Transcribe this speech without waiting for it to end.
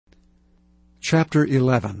Chapter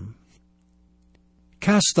 11.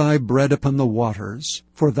 Cast thy bread upon the waters,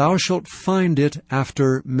 for thou shalt find it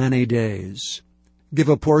after many days. Give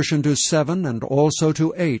a portion to 7, and also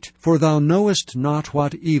to 8, for thou knowest not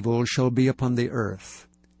what evil shall be upon the earth.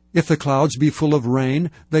 If the clouds be full of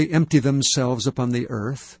rain, they empty themselves upon the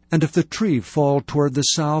earth. And if the tree fall toward the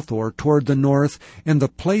south or toward the north, in the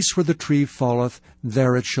place where the tree falleth,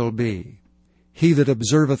 there it shall be. He that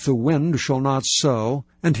observeth the wind shall not sow,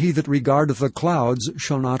 and he that regardeth the clouds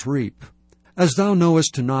shall not reap. As thou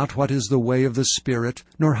knowest not what is the way of the Spirit,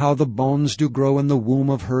 nor how the bones do grow in the womb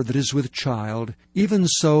of her that is with child, even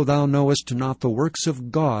so thou knowest not the works of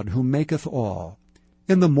God who maketh all.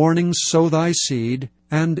 In the morning sow thy seed,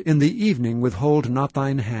 and in the evening withhold not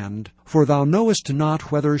thine hand, for thou knowest not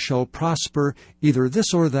whether shall prosper either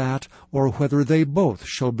this or that, or whether they both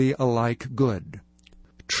shall be alike good.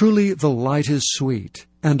 Truly the light is sweet,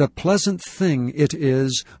 and a pleasant thing it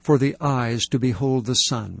is for the eyes to behold the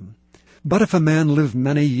sun. But if a man live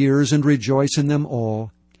many years and rejoice in them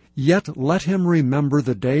all, yet let him remember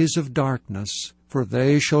the days of darkness, for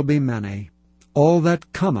they shall be many. All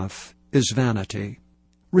that cometh is vanity.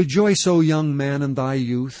 Rejoice, O young man, in thy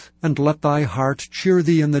youth, and let thy heart cheer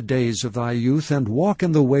thee in the days of thy youth, and walk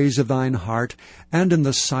in the ways of thine heart, and in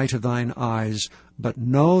the sight of thine eyes. But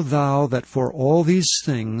know thou that for all these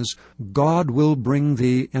things God will bring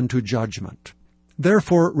thee into judgment.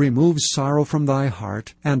 Therefore remove sorrow from thy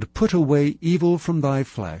heart, and put away evil from thy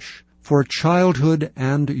flesh, for childhood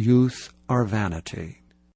and youth are vanity.